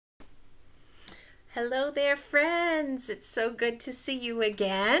Hello there, friends. It's so good to see you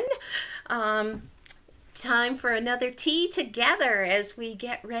again. Time for another tea together as we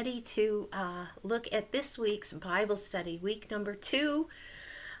get ready to look at this week's Bible study, week number 2.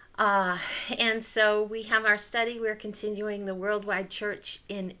 And so we have our study. We're continuing the worldwide church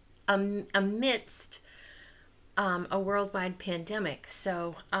in amidst a worldwide pandemic.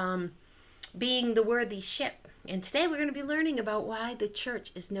 So being the worthy ship. And today we're going to be learning about why the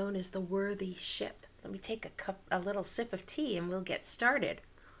church is known as the worthy ship. Let me take a little sip of tea and we'll get started.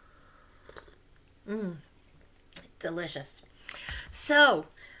 Delicious. So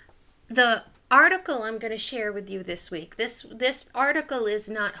the article I'm going to share with you this week, this article is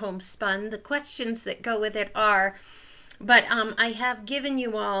not homespun. The questions that go with it are, but I have given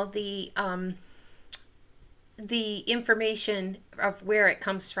you all the information of where it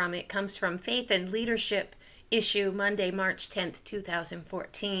comes from. It comes from Faith and Leadership issue, Monday, March 10th,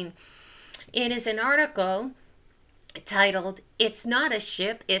 2014. It is an article titled, "It's Not a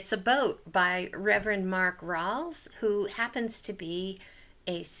Ship, It's a Boat," by Reverend Mark Rawls, who happens to be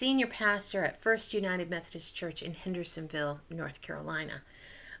a senior pastor at First United Methodist Church in Hendersonville, North Carolina.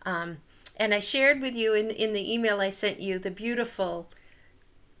 And I shared with you in the email I sent you the beautiful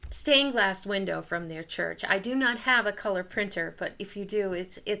stained glass window from their church. I do not have a color printer, but if you do,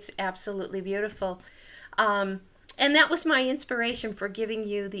 it's absolutely beautiful. And that was my inspiration for giving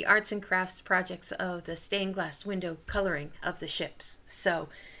you the arts and crafts projects of the stained glass window coloring of the ships. So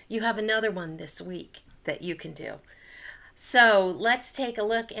you have another one this week that you can do. So let's take a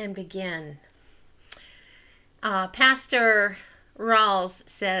look and begin. Pastor Rawls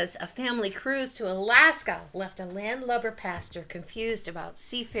says a family cruise to Alaska left a landlubber pastor confused about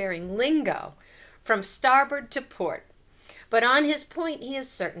seafaring lingo from starboard to port. But on his point, he is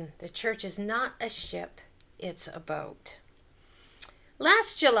certain the church is not a ship, it's a boat.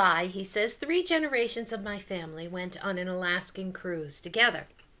 Last July, he says, 3 generations of my family went on an Alaskan cruise together.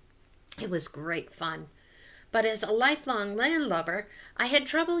 It was great fun. But as a lifelong landlubber, I had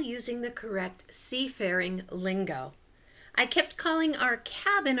trouble using the correct seafaring lingo. I kept calling our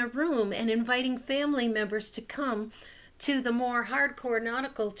cabin a room and inviting family members to come to the more hardcore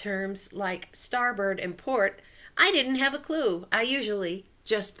nautical terms like starboard and port. I didn't have a clue. I usually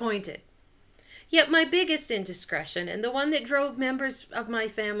just pointed. Yet my biggest indiscretion, and the one that drove members of my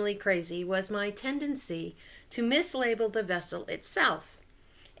family crazy, was my tendency to mislabel the vessel itself.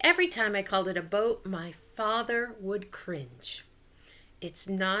 Every time I called it a boat, my father would cringe. "It's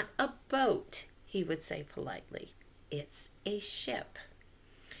not a boat," he would say politely. "It's a ship."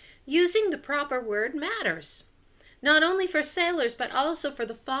 Using the proper word matters, not only for sailors, but also for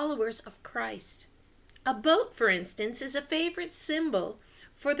the followers of Christ. A boat, for instance, is a favorite symbol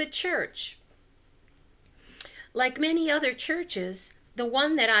for the church. Like many other churches, the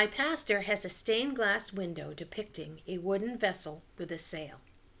one that I pastor has a stained glass window depicting a wooden vessel with a sail.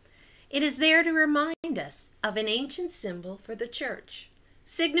 It is there to remind us of an ancient symbol for the church,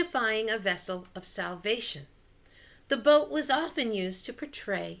 signifying a vessel of salvation. The boat was often used to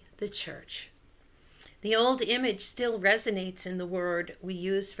portray the church. The old image still resonates in the word we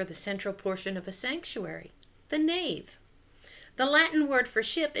use for the central portion of a sanctuary, the nave. The Latin word for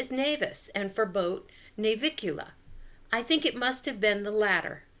ship is navis, and for boat, navicula. I think it must have been the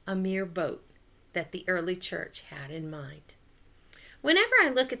latter, a mere boat, that the early church had in mind. Whenever I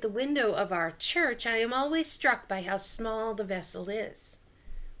look at the window of our church, I am always struck by how small the vessel is.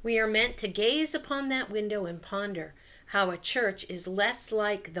 We are meant to gaze upon that window and ponder how a church is less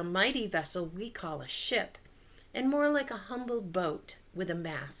like the mighty vessel we call a ship, and more like a humble boat with a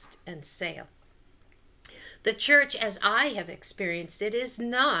mast and sail. The church, as I have experienced it, is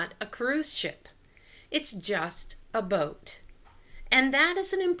not a cruise ship. It's just a boat. And that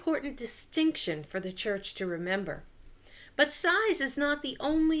is an important distinction for the church to remember. But size is not the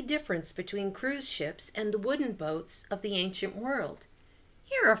only difference between cruise ships and the wooden boats of the ancient world.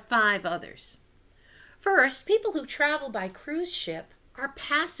 Here are 5 others. First, people who travel by cruise ship are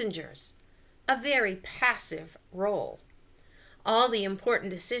passengers, a very passive role. All the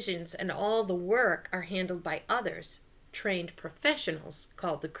important decisions and all the work are handled by others, trained professionals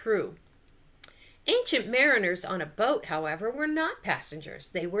called the crew. Ancient mariners on a boat, however, were not passengers.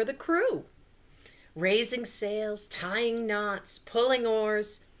 They were the crew. Raising sails, tying knots, pulling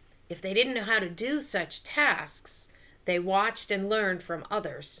oars. If they didn't know how to do such tasks, they watched and learned from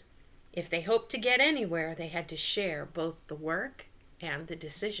others. If they hoped to get anywhere, they had to share both the work and the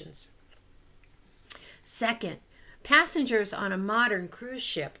decisions. Second, passengers on a modern cruise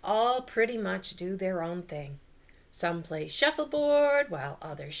ship all pretty much do their own thing. Some play shuffleboard while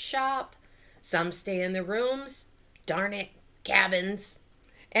others shop. Some stay in the rooms, darn it, cabins,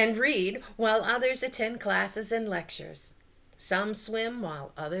 and read while others attend classes and lectures. Some swim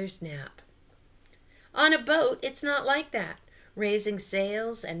while others nap. On a boat, it's not like that. Raising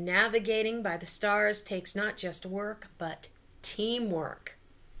sails and navigating by the stars takes not just work, but teamwork.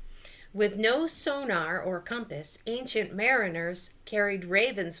 With no sonar or compass, ancient mariners carried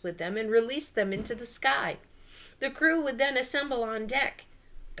ravens with them and released them into the sky. The crew would then assemble on deck,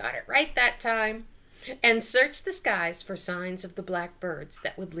 got it right that time, and search the skies for signs of the black birds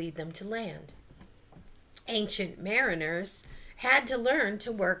that would lead them to land. Ancient mariners had to learn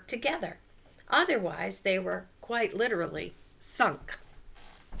to work together. Otherwise, they were quite literally sunk.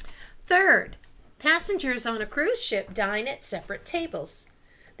 Third, passengers on a cruise ship dine at separate tables.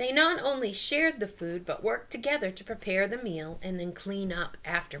 They not only shared the food, but worked together to prepare the meal and then clean up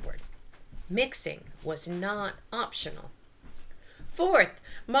afterward. Mixing was not optional. Fourth,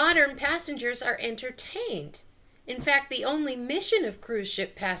 modern passengers are entertained. In fact, the only mission of cruise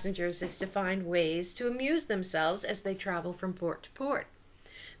ship passengers is to find ways to amuse themselves as they travel from port to port.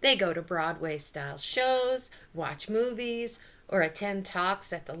 They go to Broadway-style shows, watch movies, or attend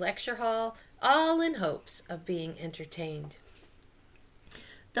talks at the lecture hall, all in hopes of being entertained.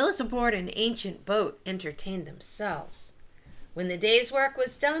 Those aboard an ancient boat entertained themselves. When the day's work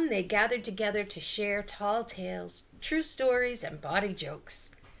was done, they gathered together to share tall tales, true stories, and bawdy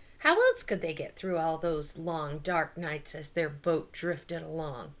jokes. How else could they get through all those long, dark nights as their boat drifted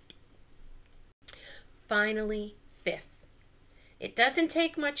along? Finally, fifth, it doesn't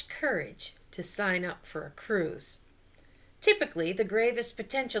take much courage to sign up for a cruise. Typically, the gravest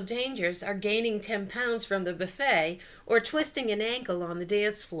potential dangers are gaining 10 pounds from the buffet or twisting an ankle on the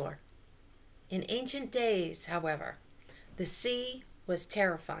dance floor. In ancient days, however, the sea was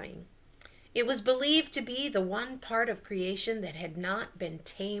terrifying. It was believed to be the one part of creation that had not been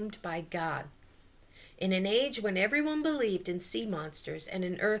tamed by God. In an age when everyone believed in sea monsters and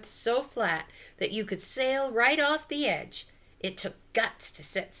an earth so flat that you could sail right off the edge, it took guts to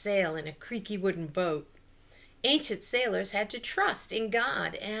set sail in a creaky wooden boat. Ancient sailors had to trust in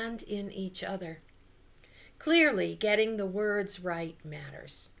God and in each other. Clearly, getting the words right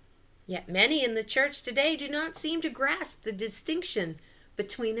matters. Yet many in the church today do not seem to grasp the distinction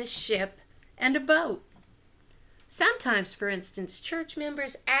between a ship and a boat. Sometimes, for instance, church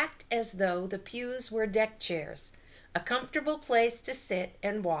members act as though the pews were deck chairs, a comfortable place to sit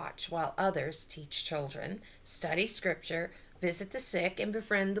and watch while others teach children, study scripture, visit the sick, and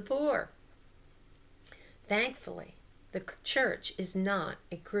befriend the poor. Thankfully, the church is not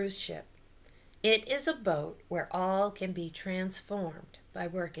a cruise ship. It is a boat where all can be transformed by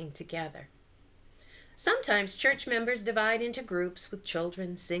working together. Sometimes church members divide into groups with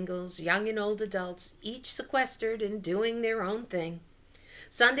children, singles, young and old adults, each sequestered and doing their own thing.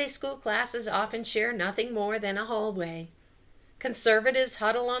 Sunday school classes often share nothing more than a hallway. Conservatives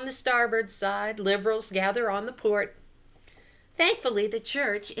huddle on the starboard side, liberals gather on the port. Thankfully, the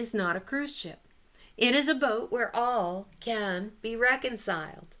church is not a cruise ship. It is a boat where all can be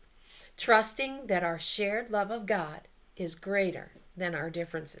reconciled, trusting that our shared love of God is greater than our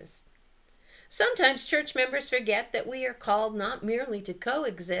differences. Sometimes church members forget that we are called not merely to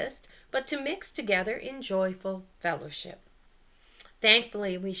coexist, but to mix together in joyful fellowship.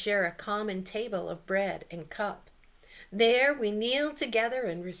 Thankfully, we share a common table of bread and cup. There we kneel together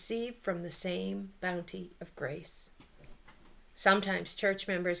and receive from the same bounty of grace. Sometimes church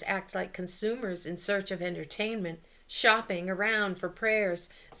members act like consumers in search of entertainment, shopping around for prayers,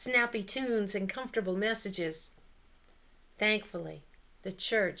 snappy tunes, and comfortable messages. Thankfully, the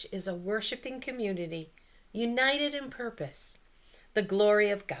church is a worshiping community, united in purpose, the glory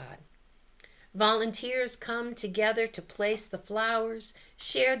of God. Volunteers come together to place the flowers,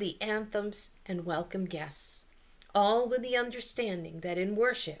 share the anthems, and welcome guests, all with the understanding that in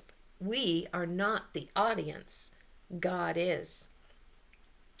worship, we are not the audience, God is.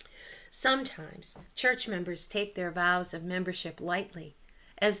 Sometimes church members take their vows of membership lightly,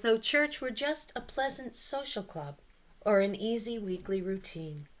 as though church were just a pleasant social club or an easy weekly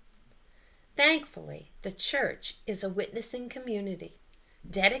routine. Thankfully, the church is a witnessing community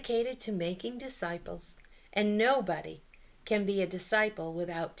dedicated to making disciples, and nobody can be a disciple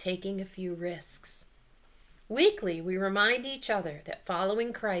without taking a few risks. Weekly, we remind each other that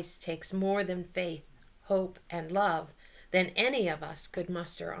following Christ takes more than faith, hope, and love than any of us could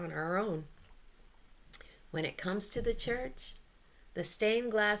muster on our own. When it comes to the church, the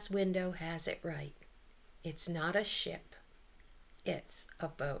stained glass window has it right. It's not a ship, it's a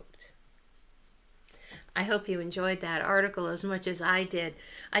boat. I hope you enjoyed that article as much as I did.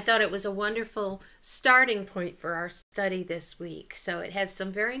 I thought it was a wonderful starting point for our study this week. So it has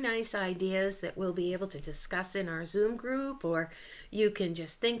some very nice ideas that we'll be able to discuss in our Zoom group, or you can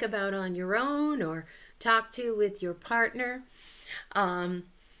just think about on your own or talk to with your partner.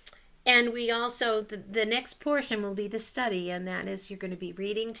 And we also, the next portion will be the study, and that is you're going to be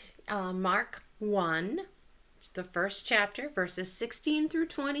reading Mark 1, the first chapter, verses 16 through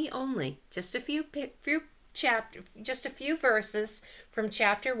 20 only. Just a few verses from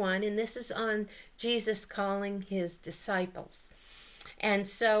chapter 1, and this is on Jesus calling his disciples. And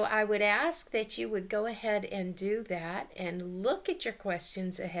so I would ask that you would go ahead and do that and look at your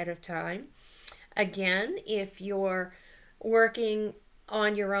questions ahead of time. Again, if you're working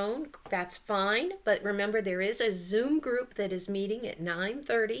on your own, that's fine, but remember there is a Zoom group that is meeting at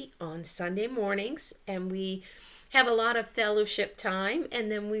 9:30 on Sunday mornings, and we have a lot of fellowship time, and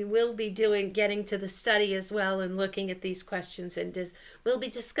then we will be getting to the study as well and looking at these questions, and we'll be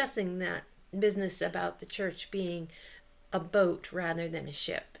discussing that business about the church being a boat rather than a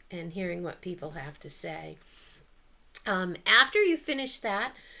ship, and hearing what people have to say. After you finish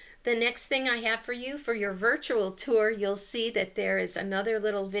that, the next thing I have for you for your virtual tour, you'll see that there is another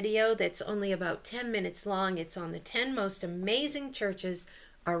little video that's only about 10 minutes long. It's on the 10 most amazing churches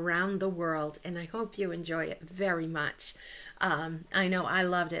around the world, and I hope you enjoy it very much. I know I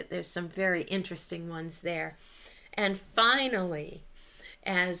loved it. There's some very interesting ones there. And finally,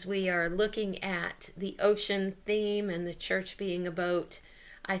 as we are looking at the ocean theme and the church being a boat,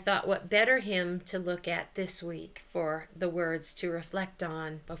 I thought what better hymn to look at this week for the words to reflect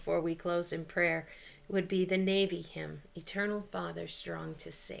on before we close in prayer would be the Navy hymn, Eternal Father, Strong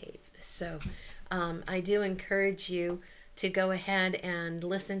to Save. So I do encourage you to go ahead and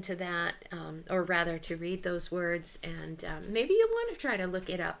listen to that, or rather to read those words, and maybe you want to try to look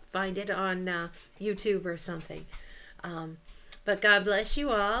it up, find it on YouTube or something. But God bless you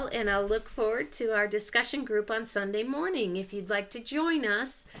all, and I'll look forward to our discussion group on Sunday morning. If you'd like to join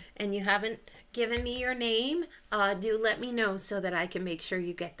us and you haven't given me your name, do let me know so that I can make sure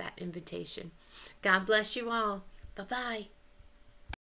you get that invitation. God bless you all. Bye-bye.